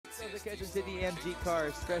of the Quezon City MG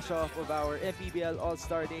cars, fresh off of our MPBL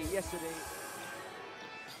All-Star Day yesterday.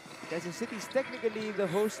 Quezon City is technically the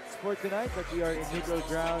hosts for tonight, but we are in neutral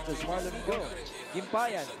grounds as Marlon go.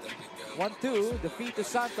 Gimpayan, 1-2, defeat to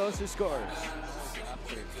Santos, who scores.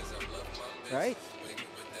 Right?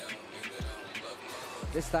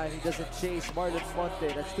 This time he doesn't chase Marlon Monte.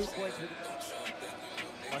 That's 2 points.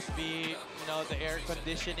 Must be, the air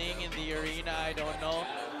conditioning in the arena. I don't know.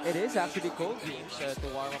 It is actually cold. Teams to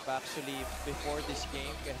warm up actually before this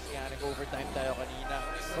game kasi nga nag-overtime tayo kanina.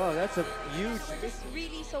 Wow, that's a huge miss.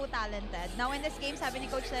 Really so talented. Now in this game, sabi ni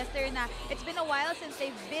Coach Lester na it's been a while since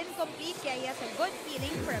they've been complete, kaya he has a good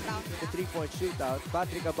feeling for a bounce The back. 3-point shootout.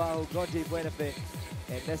 Patrick Abajo, ronjay BUENAFE,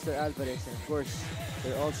 and Nestor Alvarez, and of course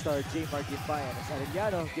their all-star J. Gimpayan as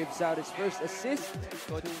ARELLANO gives out his first assist.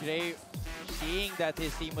 Coach Gray, seeing that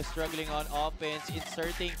his team was struggling on offense,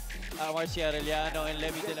 inserting MARCY ARELLANO and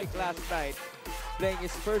Levy de la Last night, playing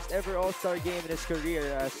his first ever all-star game in his career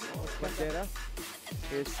as Bandera.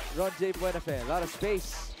 Here's ronjay BUENAFE, a lot of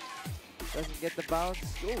space. Doesn't get the bounce.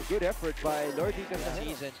 Oh, good effort by Lordy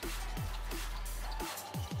season.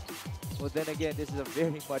 Well, then again, this is a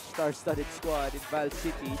very much star-studded squad in Val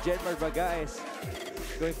City. Jenmar Bragaez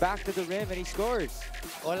going back to the rim and he scores.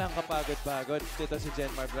 Walang kapagod-pagod dito si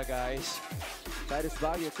Jenmar Bragaez. Titus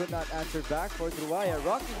Baguio could not answer back for Druaya,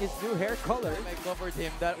 rocking his new hair color. I covered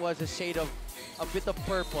him. That was a shade of a bit of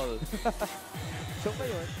purple. So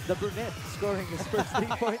ngayon, the brunette scoring his first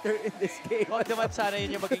three-pointer in this game. Huwag naman sana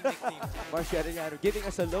yun yung maging nickname. MARCY ARELLANO giving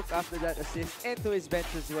us a look after that assist and to his bench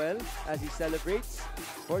as well as he celebrates.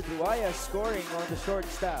 For Druaya scoring on the short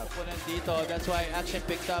staff. Dito, that's why action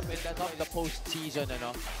picked up and that's why the postseason,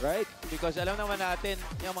 Right? Because alam naman natin,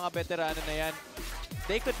 yung mga veterano na yan,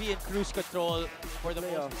 they could be in cruise control for the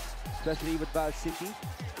playoffs, especially with Val City.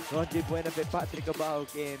 ronjay BUENAFE, Patrick Abajo,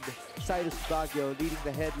 and CYRUS Baguio leading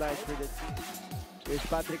the headlines for the team. Here's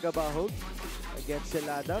Patrick Abajo against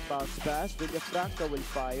Celada. Bounce pass. Villafranca will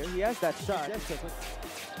fire. He has that shot.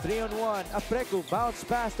 3-on-1. Apreku bounce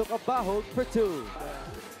pass to Abajo for 2.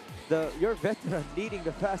 Your veteran leading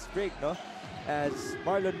the fast break, no? As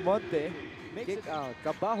Marlon Monte makes it out.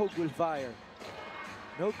 Kabahog will fire.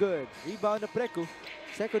 No good. Rebound Apreku.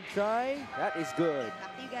 Second try. That is good.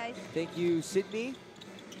 Back to you guys. Thank you, Sydney.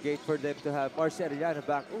 Great for them to have MARCY ARELLANO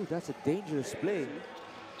back. Oh, that's a dangerous play.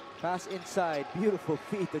 Pass inside. Beautiful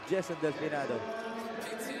feet to Jason Delfinado.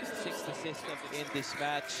 6th assist in this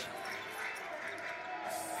match.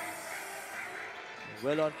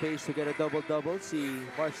 Well on pace to get a double-double. See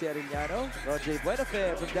MARCY ARELLANO. ronjay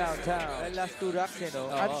BUENAFE from downtown. And last 2 racks,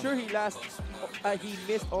 I'm sure he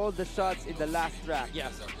missed all the shots in the last rack.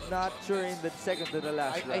 Yes. Not sure in the second to the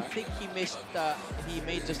last I rack. think he missed, he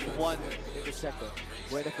made just one In the second.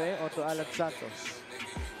 BUENAFE onto Alan Santos.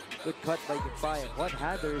 Good cut by Gimpayan.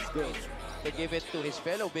 One-hander is good. to give it to his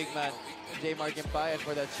fellow big man, J. Gimpayan,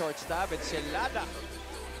 for that short stab. It's Celada.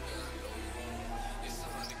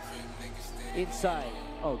 Inside.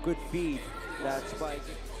 Oh, good feed. That's by.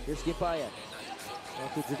 Here's Gimpayan. On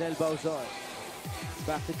to Janelle Bauzon.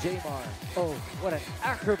 Back to Jamar. Oh, what an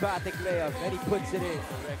acrobatic layup. And he puts it in.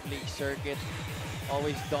 Direct league circuit.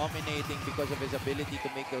 Always dominating because of his ability to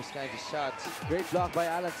make those kinds of shots. Great block by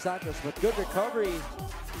Alan Santos, but good recovery.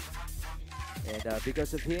 And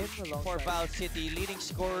because of him, For Val City, leading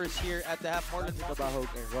scorers here at the half, Marlon Kabahog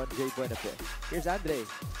and ronjay BUENAFE. Here's Andre.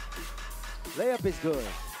 Layup is good.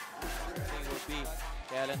 will be.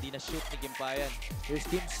 Kaya lang di na shoot ni Gimpayan. Here's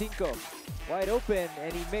Kim Cinco. Wide open,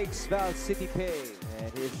 and he makes Val City pay.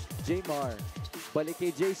 And here's Jamar. Balik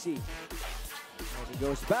kay JC. And he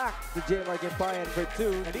goes back to Jamar Gimpayan for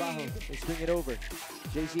 2. Baho is swing it over.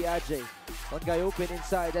 JC Ajay. One guy open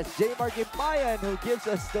inside. That's Jamar Gimpayan who gives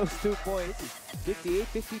us those 2 points.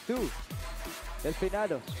 58-52.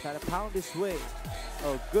 Delfinado trying to pound his way.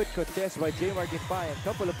 Oh, good contest by Jamar Gimpayan.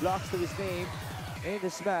 Couple of blocks to his name in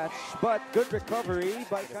this match, but good recovery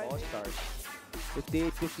by All-Stars.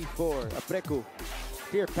 58-54. Apreku.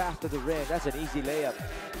 Clear path to the rim. That's an easy layup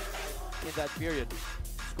In that period.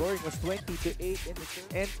 Scoring was 20-8 in the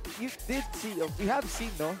third. And you did see, we have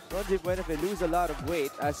seen, no? ronjay BUENAFE lose a lot of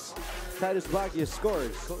weight as Titus Baguio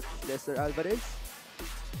scores. Coach Lester Alvarez.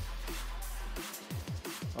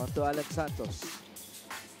 On to Alan Santos.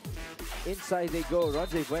 Inside they go,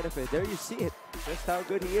 ronjay BUENAFE. There you see it. Just how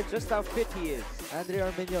good he is, just how fit he is. Andre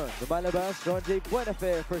Armenion, lumalabas, ronjay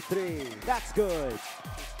BUENAFE for 3. That's good.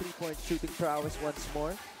 His 3-point shooting prowess once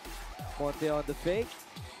more. Monte on the fake.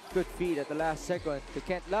 Good feed at the last second to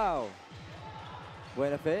Kent Lau.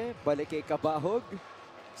 BUENAFE, balik kay Kabahog.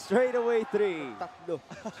 Straight away 3. Tatlo.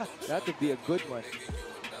 That would be a good one.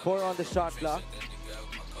 4 on the shot clock.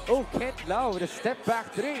 Oh, Kent Lau with a step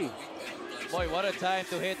back three. Boy, what a time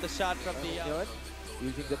to hit the shot from the... Yun,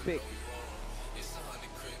 using the pick.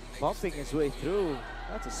 Bumping his way through.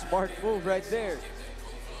 That's a smart move right there.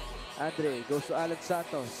 Andre goes to Alan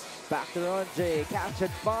Santos. Back to ronjay. Catch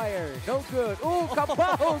and fire. No good. Oh,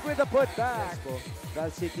 Kabahog with a putback.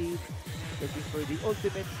 Val City looking for the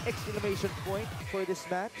ultimate exclamation point for this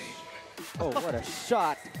match. Oh, what a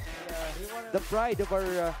shot. The pride of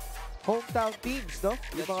our hometown teams, no?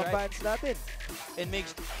 Yung mga fans natin. It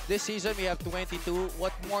makes this season we have 22.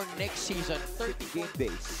 What more next season? 30 game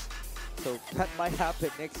days. So that might happen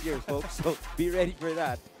next year, folks. So be ready for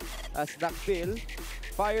that. As NAGPASIKLAB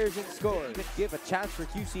fires and scores. Even give a chance for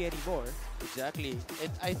QC anymore. Exactly.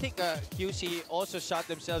 And I think QC also shot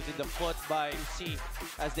themselves in the foot by QC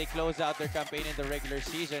as they close out their campaign in the regular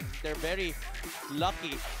season. They're very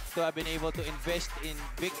lucky to have been able to invest in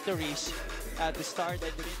victories at the start.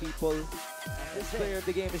 People, this player of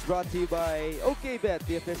the game is brought to you by OKBet,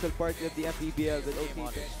 the official partner of the MPBL with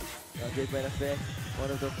OKBet. BUENAFE, one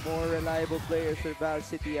of the more reliable players for Val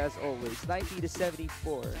City as always.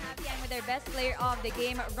 90-74. Happy with their best player of the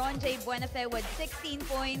game, ronjay BUENAFE with 16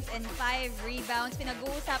 points and 5 rebounds.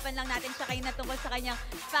 Pinag-uusapan lang natin siya kanina tungkol sa kanyang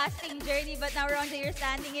fasting journey. But now, ronjay, you're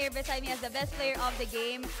standing here beside me as the best player of the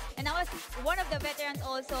game. And I was one of the veterans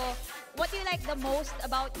also. What do you like the most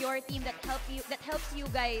about your team that helps you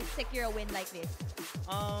guys secure a win like this?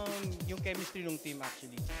 Yung chemistry ng team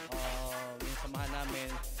actually. Yung samahan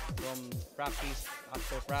namin from practice,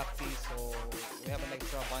 after practice. So we have an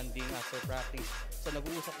extra bonding after practice. So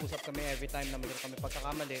nag-uusap-usap kami every time na mayroon kami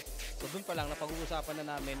pagkakamali. So dun pa lang napag-uusapan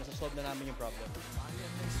na namin, nasasolve na namin yung problem.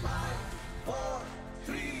 5,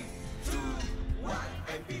 4, 3, 2,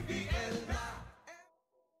 1, MPBL